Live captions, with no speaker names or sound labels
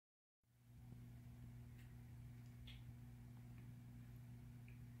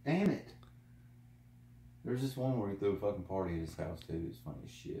Damn it. There's this one where he threw a fucking party at his house too. It's funny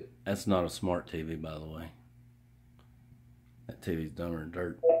as shit. That's not a smart TV, by the way. That TV's dumber than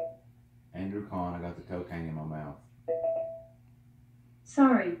dirt. Andrew Kahn, I got the cocaine in my mouth.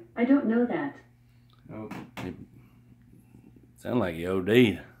 Sorry, I don't know that. Nope. Sound like he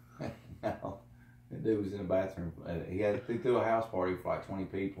OD'd. No. That dude was in the bathroom. He threw a house party for like 20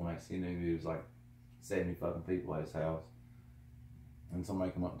 people. Next thing you knew, he was like 70 fucking people at his house. And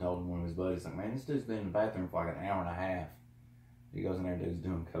somebody come up and told him, one of his buddies, like, man, this dude's been in the bathroom for like an hour and a half. He goes in there, dude's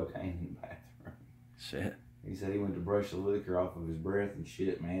doing cocaine in the bathroom. Shit. He said he went to brush the liquor off of his breath and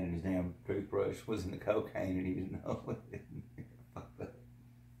shit, man, and his damn toothbrush was in the cocaine and he didn't know it. Fuck that.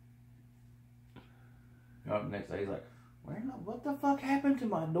 The next day he's like, what the fuck happened to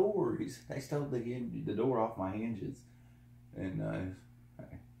my door? They stole the door off my hinges. And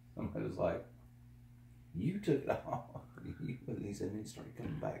somebody was like, you took it off. He said, and he started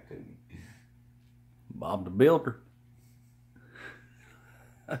coming back to me. Bob the Builder.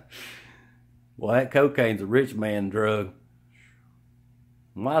 Well, that cocaine's a rich man drug.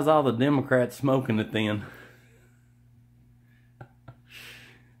 Why's all the Democrats smoking it then?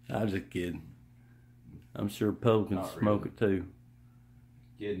 I'm just kidding. I'm sure Republicans smoke it too.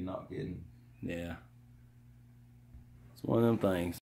 Kidding, not kidding. Yeah. It's one of them things.